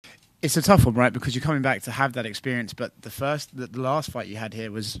It's a tough one, right? Because you're coming back to have that experience, but the last fight you had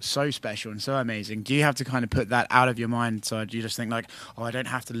here was so special and so amazing. Do you have to kind of put that out of your mind? So do you just think like, oh, I don't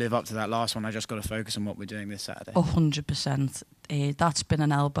have to live up to that last one. I just got to focus on what we're doing this Saturday? 100%. That spin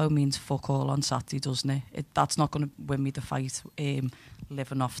and elbow means fuck all on Saturday, doesn't it? That's not going to win me the fight,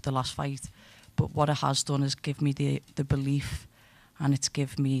 living off the last fight. But what it has done is give me the belief, and it's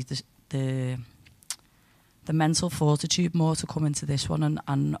give me the mental fortitude more to come into this one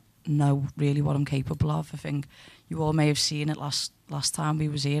and know really what I'm capable of. I think you all may have seen it last time we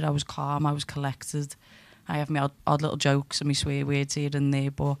was here. I was calm, I was collected. I have my odd little jokes and my swear words here and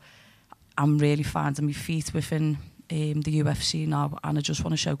there, but I'm really finding my feet within the UFC now, and I just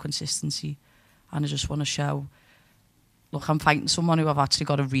want to show consistency, and I just want to show, look, I'm fighting someone who I've actually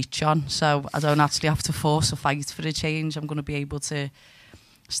got a reach on, so I don't actually have to force a fight for a change. I'm going to be able to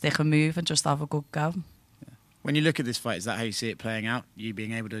stick and move and just have a good go. When you look at this fight, is that how you see it playing out? You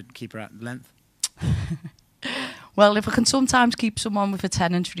being able to keep her at length? Well, if I can sometimes keep someone with a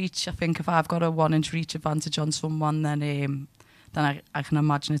 10-inch reach, I think if I've got a 1-inch reach advantage on someone, then I can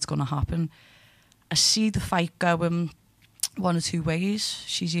imagine it's going to happen. I see the fight going one or two ways.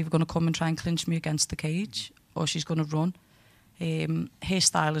 She's either going to come and try and clinch me against the cage, or she's going to run. Her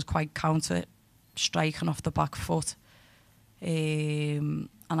style is quite counter, striking off the back foot. And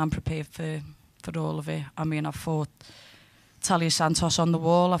I'm prepared for all of it. I mean, I've fought Talia Santos on the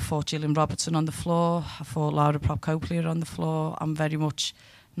wall, I've fought Gillian Robertson on the floor, I fought Laura Prokoplia on the floor. I'm very much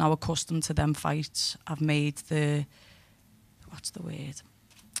now accustomed to them fights. I've made the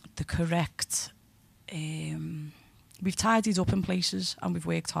correct, we've tidied up in places and we've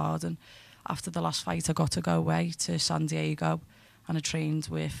worked hard, and after the last fight I got to go away to San Diego and I trained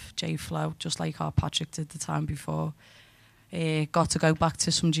with Jay Flo, just like our Patrick did the time before. Got to go back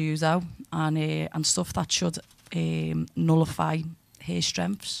to some judo and stuff that should nullify her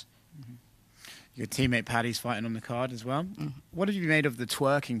strengths. Mm-hmm. Your teammate Paddy's fighting on the card as well. What have you made of the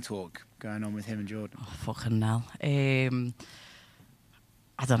twerking talk going on with him and Jordan? Oh, fucking hell. I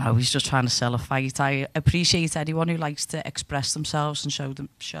don't know, he's just trying to sell a fight. I appreciate anyone who likes to express themselves and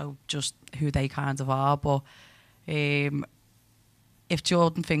show just who they kind of are, but if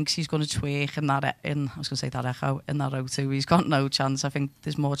Jordan thinks he's going to twerk in that O2, he's got no chance. I think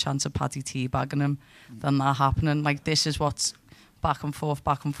there's more chance of Paddy teabagging him than that happening. Like, this is what's back and forth.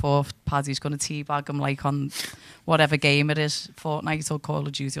 Paddy's going to teabag him like on whatever game it is, Fortnite or Call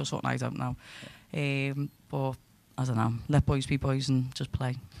of Duty or something, I don't know. But I don't know, let boys be boys and just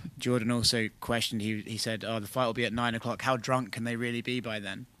play. Jordan also questioned, he said, the fight will be at 9 o'clock. How drunk can they really be by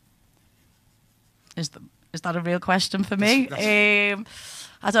then? Is that a real question for me? I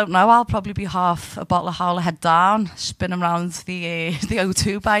don't know. I'll probably be half a bottle of Howler head down, spinning around the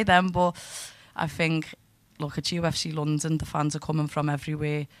O2 by then. But I think, look, at UFC London, the fans are coming from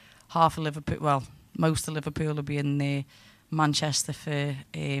everywhere. Half of Liverpool, well, most of Liverpool will be in there. Manchester for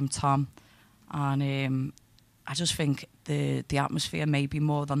Tom. And I just think the atmosphere may be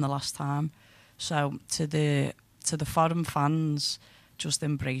more than the last time. So to the foreign fans, just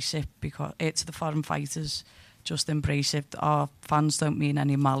embrace it, because to the foreign fighters, just embrace it. Our fans don't mean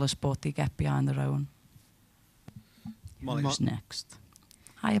any malice, but they get behind their own. Molly. Who's next?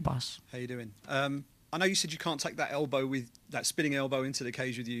 Hiya, boss. How you doing? I know you said you can't take that spinning elbow into the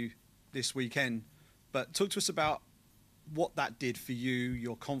cage with you this weekend, but talk to us about what that did for you,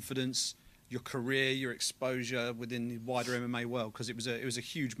 your confidence, your career, your exposure within the wider MMA world, because it was a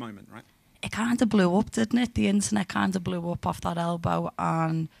huge moment, right? It kind of blew up, didn't it? The internet kind of blew up off that elbow,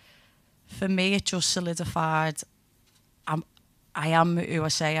 and for me it just solidified I am who I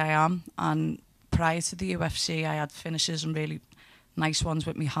say I am. And prior to the UFC I had finishes and really nice ones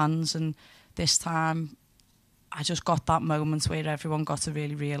with my hands, and this time I just got that moment where everyone got to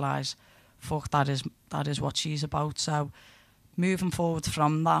really realise, fuck, that is what she's about. So moving forward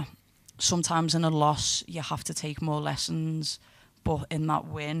from that, sometimes in a loss you have to take more lessons, but in that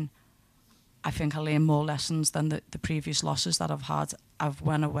win I think I learned more lessons than the previous losses that I've had. I've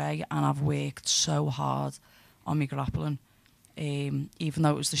went away and I've worked so hard on my grappling. Even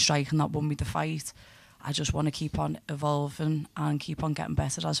though it was the striking that won me the fight, I just want to keep on evolving and keep on getting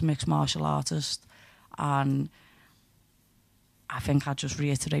better as a mixed martial artist. And I think I just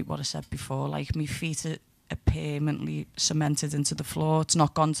reiterate what I said before, like, my feet are permanently cemented into the floor. It's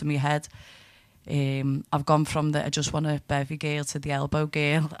not gone to my head. I've gone from the I just want a bevy girl to the elbow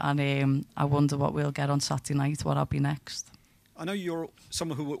girl, and I wonder what we'll get on Saturday night, what I'll be next. I know you're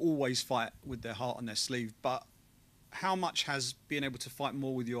someone who will always fight with their heart on their sleeve, but how much has being able to fight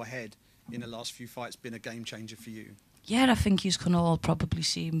more with your head in the last few fights been a game changer for you? Yeah, I think you can all probably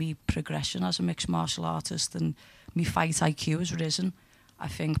see me progression as a mixed martial artist, and my fight IQ has risen. I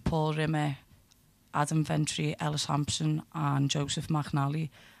think Paul Rimmer, Adam Ventry, Ellis Hampson and Joseph McNally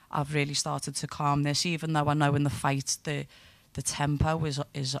have really started to calm this, even though I know in the fight the tempo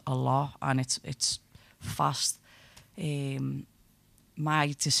is a lot and it's fast.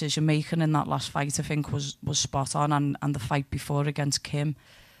 My decision making in that last fight, I think, was spot on, and the fight before against Kim,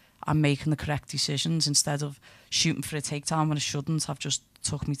 I'm making the correct decisions instead of shooting for a takedown when I shouldn't. I've just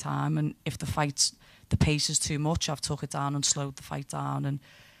took my time, and if the pace is too much, I've took it down and slowed the fight down.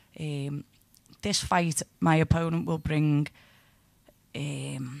 And this fight, my opponent will bring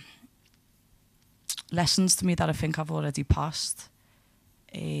lessons to me that I think I've already passed,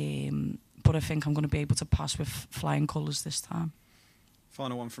 but I think I'm going to be able to pass with flying colours this time.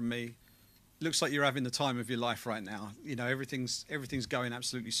 Final one from me. Looks like you're having the time of your life right now. You know, everything's going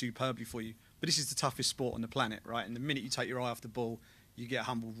absolutely superbly for you. But this is the toughest sport on the planet, right? And the minute you take your eye off the ball, you get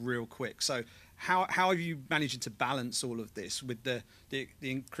humbled real quick. So how are you managing to balance all of this with the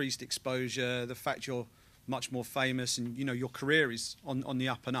increased exposure, the fact you're much more famous and, you know, your career is on the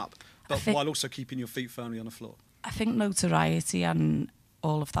up and up, but while also keeping your feet firmly on the floor? I think notoriety and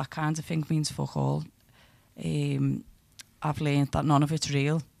all of that kind of thing means fuck all. I've learned that none of it's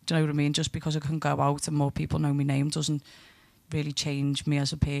real. Do you know what I mean? Just because I can go out and more people know my name doesn't really change me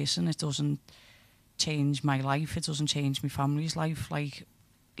as a person. It doesn't change my life. It doesn't change my family's life. Like,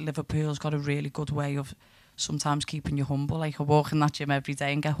 Liverpool's got a really good way of sometimes keeping you humble. Like, I walk in that gym every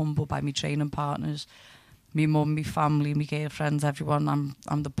day and get humbled by my training partners, me mum, my family, my girlfriends, everyone.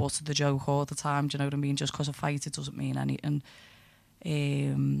 I'm the butt of the joke all the time. Do you know what I mean? Just because I fight, it doesn't mean anything.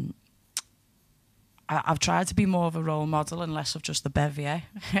 I've tried to be more of a role model and less of just the bevier.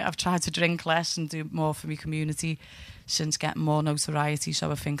 I've tried to drink less and do more for my community since getting more notoriety.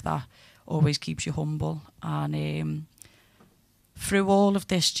 So I think that always keeps you humble. And through all of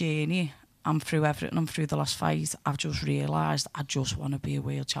this journey and through everything and through the last fight, I've just realised I just want to be a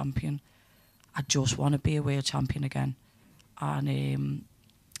world champion. I just want to be a world champion again. And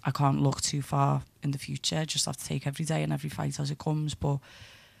I can't look too far in the future. I just have to take every day and every fight as it comes. But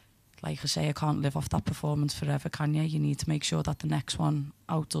like I say, I can't live off that performance forever, can you? You need to make sure that the next one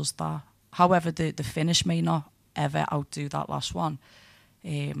outdoes that. However, the finish may not ever outdo that last one.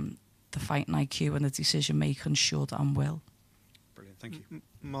 The fighting IQ and the decision making should and will. Brilliant, thank you.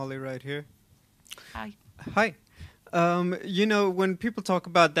 Molly right here. Hi. Hi. You know, when people talk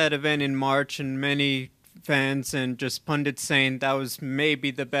about that event in March, and many fans and just pundits saying that was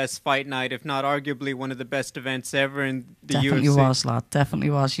maybe the best fight night, if not arguably one of the best events ever in the UFC. Definitely was, lad. Definitely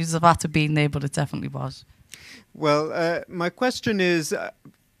was. You'd have had to be there, but it definitely was. Well, my question is,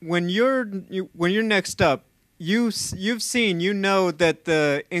 when you're next up, you've seen, you know that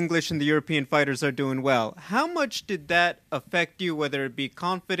the English and the European fighters are doing well. How much did that affect you, whether it be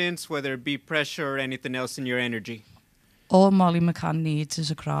confidence, whether it be pressure, or anything else in your energy? All Molly McCann needs is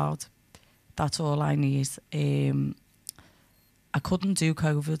a crowd. That's all I need. I couldn't do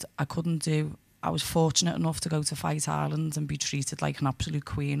COVID. I was fortunate enough to go to Fight Ireland and be treated like an absolute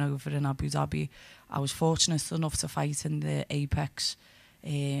queen over in Abu Dhabi. I was fortunate enough to fight in the Apex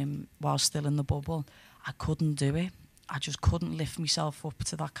while still in the bubble. I couldn't do it. I just couldn't lift myself up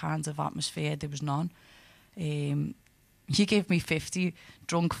to that kind of atmosphere. There was none. You give me 50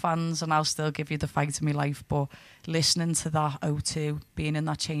 drunk fans and I'll still give you the fight of my life. But listening to that O2, being in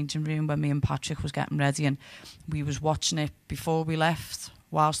that changing room when me and Patrick was getting ready, and we was watching it before we left,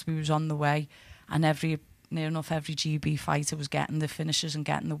 whilst we was on the way, and near enough every GB fighter was getting the finishes and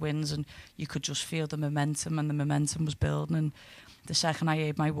getting the wins, and you could just feel the momentum, and the momentum was building. And the second I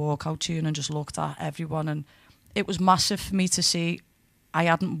heard my walkout tune and just looked at everyone, and it was massive for me to see I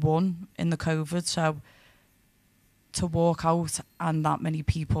hadn't won in the COVID, so to walk out and that many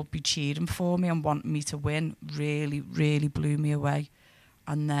people be cheering for me and wanting me to win really, really blew me away.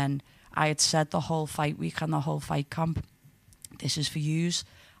 And then I had said the whole fight week and the whole fight camp, this is for yous.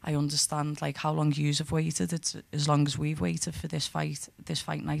 I understand like how long yous have waited. It's as long as we've waited for this fight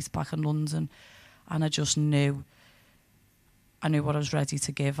night back in London. And I just knew what I was ready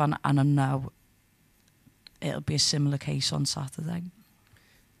to give, and I know it'll be a similar case on Saturday.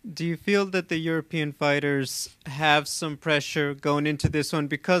 Do you feel that the European fighters have some pressure going into this one?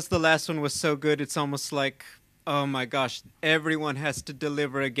 Because the last one was so good, it's almost like, oh my gosh, everyone has to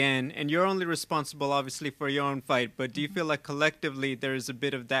deliver again. And you're only responsible, obviously, for your own fight. But do you feel like collectively there is a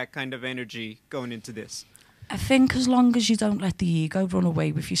bit of that kind of energy going into this? I think as long as you don't let the ego run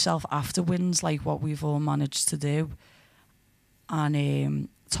away with yourself after wins, like what we've all managed to do. And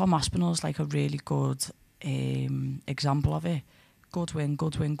Tom Aspinall's like a really good example of it. Good win,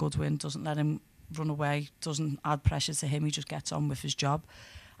 good win, good win. Doesn't let him run away, doesn't add pressure to him. He just gets on with his job.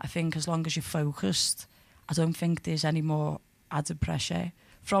 I think as long as you're focused, I don't think there's any more added pressure.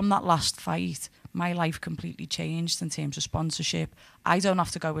 From that last fight, my life completely changed in terms of sponsorship. I don't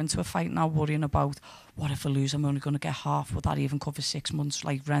have to go into a fight now worrying about, what if I lose, I'm only going to get half, would that even cover 6 months,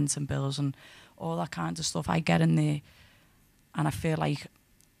 like rent and bills and all that kind of stuff. I get in there and I feel like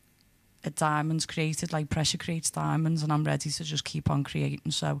a diamond's created, like pressure creates diamonds, and I'm ready to just keep on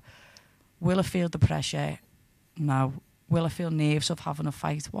creating. So will I feel the pressure? No. Will I feel nerves of having a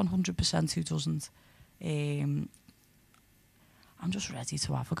fight? 100%. Who doesn't? I'm just ready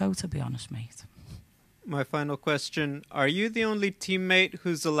to have a go, to be honest, mate. My final question. Are you the only teammate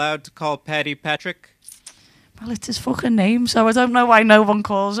who's allowed to call Paddy Patrick? Well, it's his fucking name, so I don't know why no one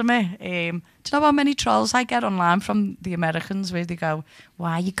calls him it. Do you know how many trolls I get online from the Americans where they go,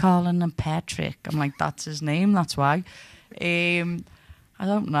 why are you calling him Patrick? I'm like, that's his name, that's why. I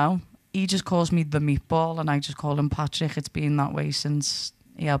don't know. He just calls me the Meatball and I just call him Patrick. It's been that way since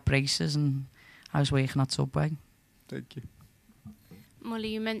he had braces and I was working at Subway. Thank you. Molly,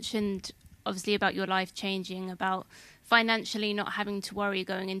 you mentioned obviously about your life changing, about financially not having to worry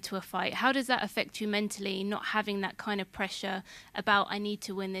going into a fight. How does that affect you mentally, not having that kind of pressure about I need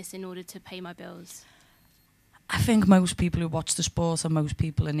to win this in order to pay my bills? I think most people who watch the sport and most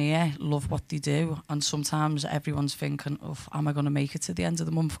people in here love what they do, and sometimes everyone's thinking of, am I going to make it to the end of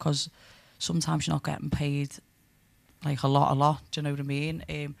the month, because sometimes you're not getting paid like a lot, do you know what I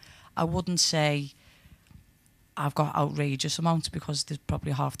mean? I wouldn't say I've got outrageous amounts because there's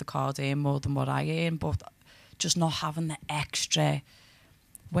probably half the card earn more than what I earn, but just not having the extra.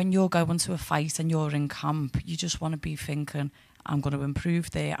 When you're going to a fight and you're in camp, you just want to be thinking, I'm going to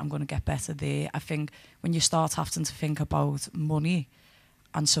improve there, I'm going to get better there. I think when you start having to think about money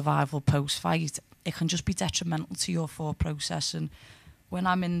and survival post-fight, it can just be detrimental to your thought process. And when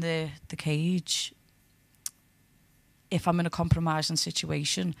I'm in the cage, if I'm in a compromising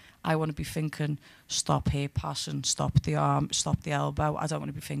situation, I want to be thinking, stop here passing, stop the arm, stop the elbow. I don't want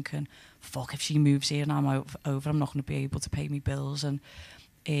to be thinking, fuck, if she moves here and I'm over, I'm not going to be able to pay me bills. And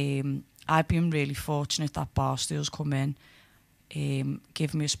I've been really fortunate that Barstool's come in,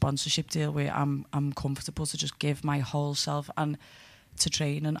 give me a sponsorship deal where I'm comfortable to just give my whole self and to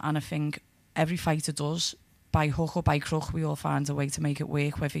training. And I think every fighter does. By hook or by crook, we all find a way to make it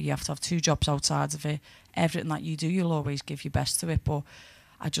work, whether you have to have 2 jobs outside of it. Everything that you do, you'll always give your best to it. But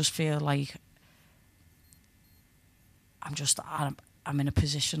I just feel like I'm in a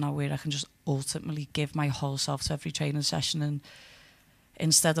position now where I can just ultimately give my whole self to every training session, and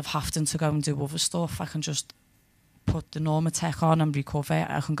instead of having to go and do other stuff, I can just put the Normatec on and recover.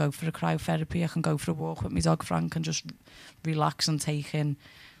 I can go for a cryotherapy, I can go for a walk with my dog Frank and just relax and take in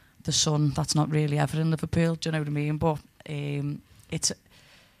the sun that's not really ever in Liverpool, do you know what I mean? But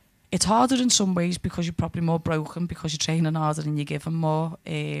it's harder in some ways because you're probably more broken because you're training harder and you're giving more,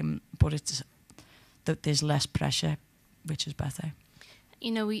 but there's less pressure, which is better.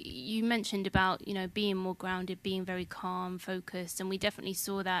 You know, you mentioned about, you know, being more grounded, being very calm, focused, and we definitely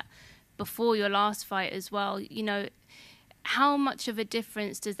saw that before your last fight as well. You know, how much of a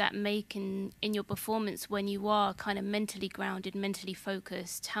difference does that make in your performance when you are kind of mentally grounded, mentally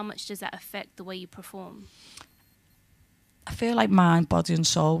focused? How much does that affect the way you perform? I feel like mind, body and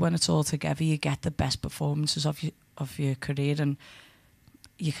soul, when it's all together, you get the best performances of your career. And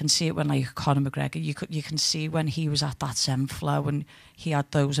you can see it when, like, Conor McGregor, you can see when he was at that Zen flow and he had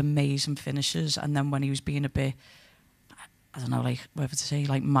those amazing finishes, and then when he was being a bit, I don't know, like, whether to say,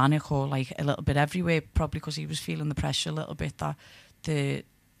 like, manic or, like, a little bit everywhere, probably because he was feeling the pressure a little bit, that the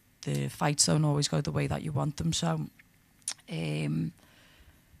fights don't always go the way that you want them. So,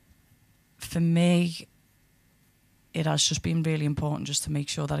 for me, it has just been really important just to make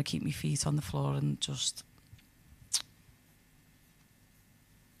sure that I keep my feet on the floor and just...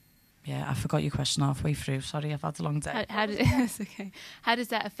 Yeah, I forgot your question halfway through. Sorry, I've had a long day. That's okay. How does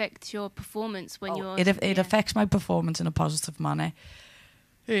that affect your performance when you're... It affects my performance in a positive manner.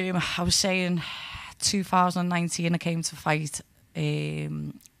 I was saying 2019 I came to fight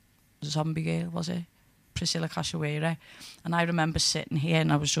Zombie Girl, was it? Priscilla Cachoeira. And I remember sitting here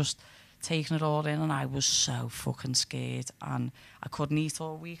and I was just taking it all in, and I was so fucking scared, and I couldn't eat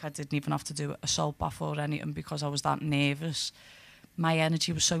all week. I didn't even have to do a salt bath or anything because I was that nervous. My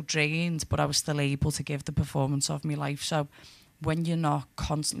energy was so drained, but I was still able to give the performance of my life. So when you're not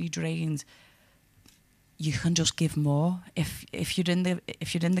constantly drained, you can just give more. If you're in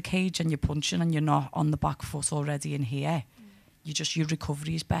the cage and you're punching and you're not on the back foot already in here, your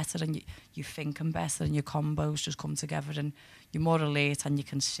recovery is better, and you're thinking better, and your combos just come together, and you're more alert and you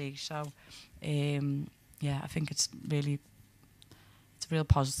can see. So I think it's real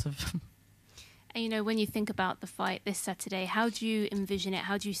positive. And, you know, when you think about the fight this Saturday, how do you envision it?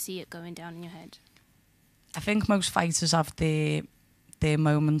 How do you see it going down in your head? I think most fighters have their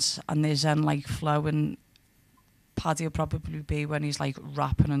moments and their zen-like flow, and Paddy will probably be when he's like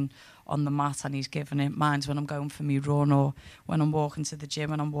rapping and on the mat and he's giving it. Mine's when I'm going for me run, or when I'm walking to the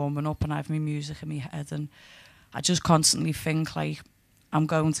gym and I'm warming up and I have my music in my head, and I just constantly think like I'm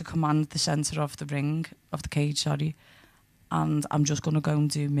going to command the centre of the ring, of the cage, sorry, and I'm just going to go and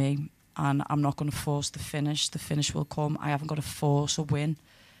do me, and I'm not going to force the finish. The finish will come. I haven't got to force a win,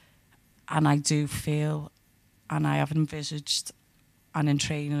 and I do feel, and I have envisaged, and in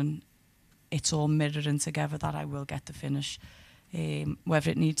training, it's all mirroring together that I will get the finish.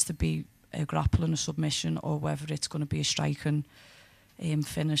 Whether it needs to be a grappling, a submission, or whether it's going to be a striking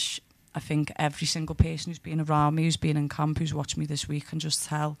finish, I think every single person who's been around me, who's been in camp, who's watched me this week, can just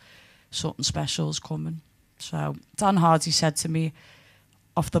tell something special is coming. So Dan Hardy said to me,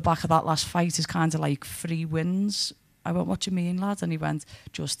 off the back of that last fight, is kind of like 3 wins. I went, what do you mean, lad? And he went,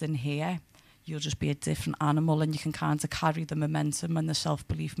 just in here, you'll just be a different animal and you can kind of carry the momentum and the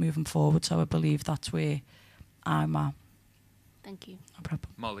self-belief moving forward. So I believe that's where I'm at. Thank you. No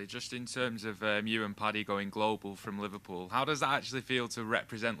problem. Molly, just in terms of you and Paddy going global from Liverpool, how does that actually feel to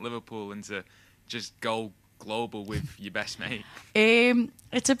represent Liverpool and to just go global with your best mate?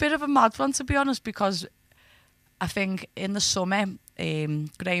 It's a bit of a mad one, to be honest, because I think in the summer,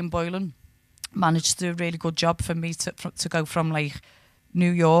 Graham Boylan managed to do a really good job for me to go from like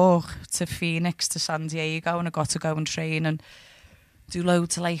New York to Phoenix to San Diego, and I got to go and train and do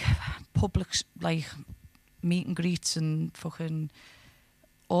loads of like public like meet and greets and fucking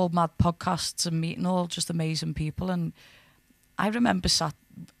all mad podcasts and meeting all just amazing people. And I remember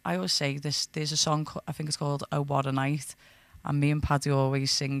I always say this, there's a song, I think it's called Oh What a Night, and me and Paddy always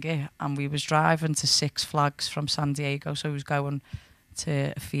sing it, and we was driving to Six Flags from San Diego, so he was going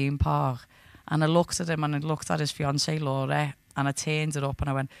to a theme park, and I looked at him and I looked at his fiancée Laura, and I turned it up and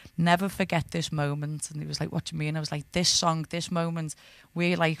I went, never forget this moment. And he was like, what do you mean? I was like, this song, this moment,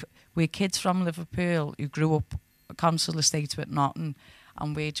 we're kids from Liverpool who grew up council estate with nothing,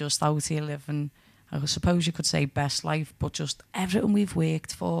 and we're just out here living, I suppose you could say best life, but just everything we've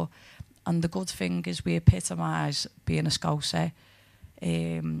worked for. And the good thing is we epitomise being a Scouser.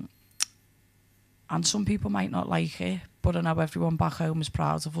 And some people might not like it, but I know everyone back home is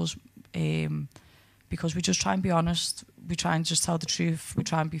proud of us. Because we just try and be honest, we try and just tell the truth, we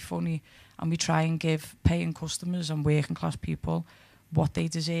try and be funny, and we try and give paying customers and working class people what they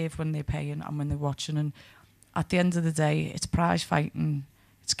deserve when they're paying and when they're watching. And at the end of the day, it's prize fighting,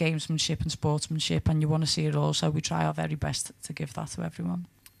 it's gamesmanship and sportsmanship, and you want to see it all, so we try our very best to give that to everyone.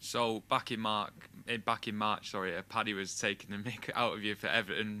 So back in March, Paddy was taking the mick out of you for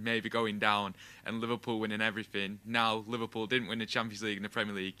Everton, maybe going down, and Liverpool winning everything. Now Liverpool didn't win the Champions League and the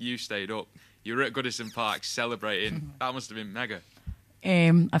Premier League. You stayed up. You were at Goodison Park celebrating. That must have been mega.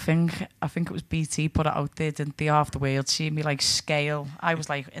 I think it was BT put it out there, didn't they, half the world see me like scale. I was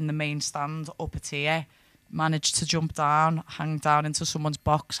like in the main stand up a tier, managed to jump down, hang down into someone's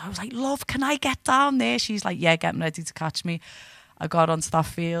box. I was like, love, can I get down there? She's like, yeah, getting ready to catch me. I got onto that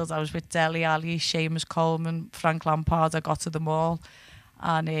field. I was with Dele Alli, Seamus Coleman, Frank Lampard. I got to them all,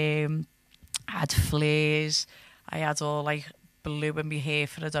 and I had flares. I had all like blue in my hair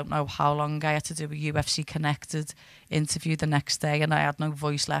for I don't know how long. I had to do a UFC Connected interview the next day, and I had no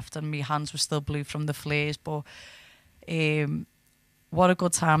voice left, and my hands were still blue from the flares. But what a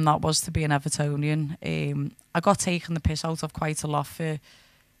good time that was to be an Evertonian. I got taken the piss out of quite a lot for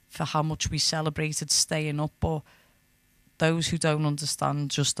how much we celebrated staying up, but those who don't understand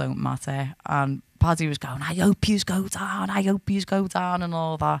just don't matter. And Paddy was going, I hope yous go down, and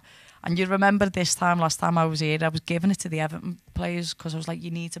all that. And you remember this time, last time I was here, I was giving it to the Everton players because I was like,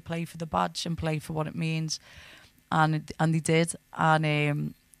 you need to play for the badge and play for what it means. And they did.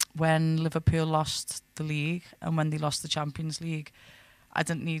 And when Liverpool lost the league and when they lost the Champions League, I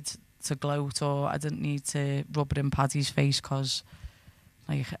didn't need to gloat or I didn't need to rub it in Paddy's face because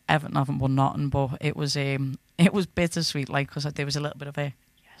like Everton haven't won nothing, but it was bittersweet, like, because there was a little bit of a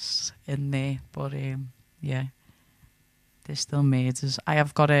yes in there, but yeah, they still made us. I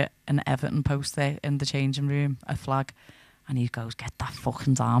have got an Everton poster in the changing room, a flag, and he goes, get that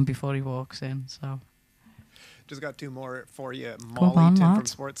fucking down before he walks in. So just got 2 more for you. On, Molly, Tim lad. from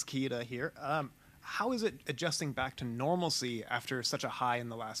Sportskeeda here. How is it adjusting back to normalcy after such a high in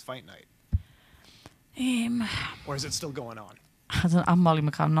the last fight night? Or is it still going on? I'm Molly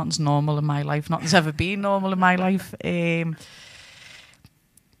McCann. Nothing's normal in my life. Nothing's ever been normal in my life. I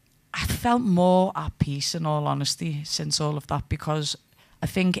felt more at peace, in all honesty, since all of that, because I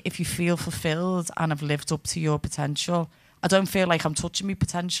think if you feel fulfilled and have lived up to your potential, I don't feel like I'm touching my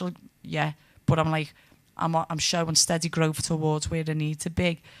potential yet, but I'm like, I'm showing steady growth towards where I need to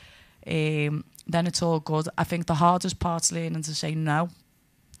be. then it's all good. I think the hardest part's learning to say no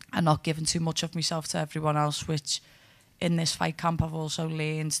and not giving too much of myself to everyone else, which in this fight camp I've also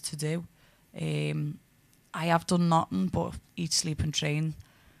learned to do. I have done nothing but eat, sleep and train.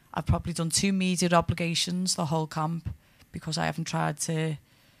 I've probably done 2 media obligations the whole camp because I haven't tried to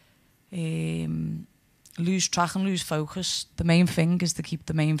lose track and lose focus. The main thing is to keep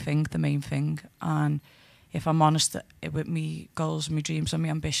the main thing. And if I'm honest with me goals, my dreams and my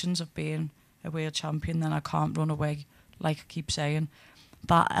ambitions of being a world champion, then I can't run away. Like I keep saying,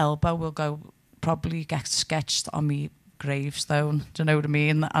 that elbow will probably get sketched on me gravestone. Do you know what I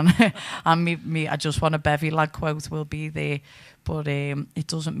mean? And me I just want a bevy lad quote will be there, but it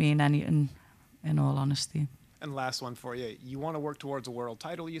doesn't mean anything, in all honesty. And last one for you. You want to work towards a world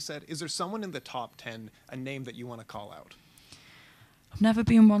title, you said. Is there someone in the top 10, a name that you want to call out? I've never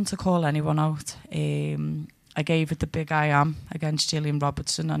been one to call anyone out. I gave it the big I am against Gillian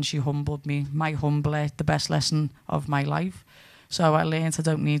Robertson, and she humbled me. My humbler, the best lesson of my life. So I learned I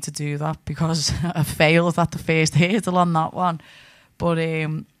don't need to do that because I failed at the first hurdle on that one. But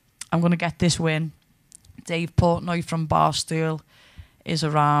I'm going to get this win. Dave Portnoy from Barstool is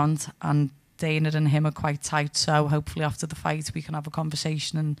around, and Dana and him are quite tight. So hopefully after the fight we can have a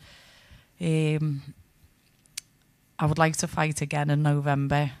conversation. And I would like to fight again in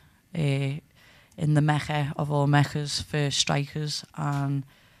November in the Mecca of all Meccas for strikers. And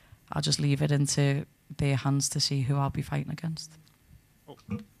I'll just leave it into their hands to see who I'll be fighting against. Oh,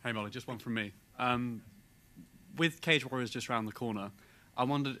 hey Molly, just one from me. With Cage Warriors just around the corner, I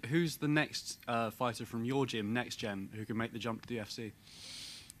wondered who's the next fighter from your gym, next gen, who can make the jump to the UFC?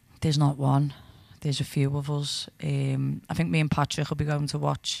 There's not one. There's a few of us. I think me and Patrick will be going to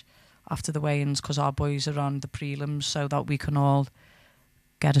watch after the weigh-ins because our boys are on the prelims so that we can all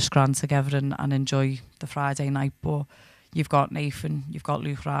get a scran together and enjoy the Friday night. But you've got Nathan, you've got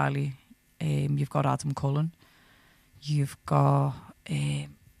Luke Riley, you've got Adam Cullen, you've got... I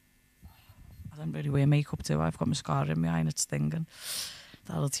don't really wear makeup, do I? I've got mascara in my eye and it's stinging.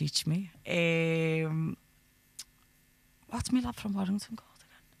 That'll teach me. What's my lad from Warrington called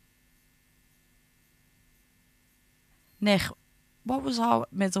again? Nick, what was our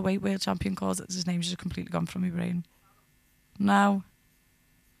middleweight world champion called? His name's just completely gone from my brain. No.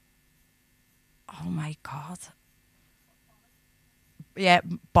 Oh my God. Yeah,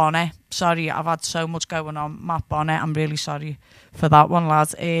 Bonnet. Sorry, I've had so much going on. Matt Bonnet, I'm really sorry for that one,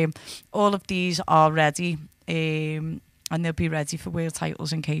 lads. All of these are ready, and they'll be ready for world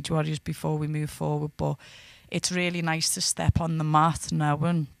titles and Cage Warriors before we move forward. But it's really nice to step on the mat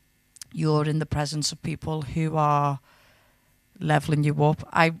knowing you're in the presence of people who are leveling you up.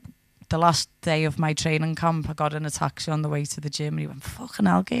 The last day of my training camp, I got in a taxi on the way to the gym and he went, "Fucking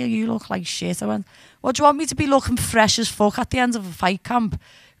hell, Gail, you look like shit." I went, "What, do you want me to be looking fresh as fuck at the end of a fight camp?"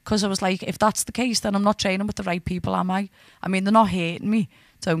 Because I was like, if that's the case, then I'm not training with the right people, am I? I mean, they're not hating me,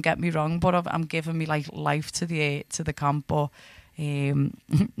 don't get me wrong, but I'm giving me like life to the camp. But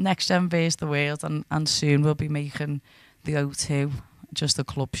next gen versus the world, and soon we'll be making the O2 just a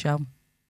club show.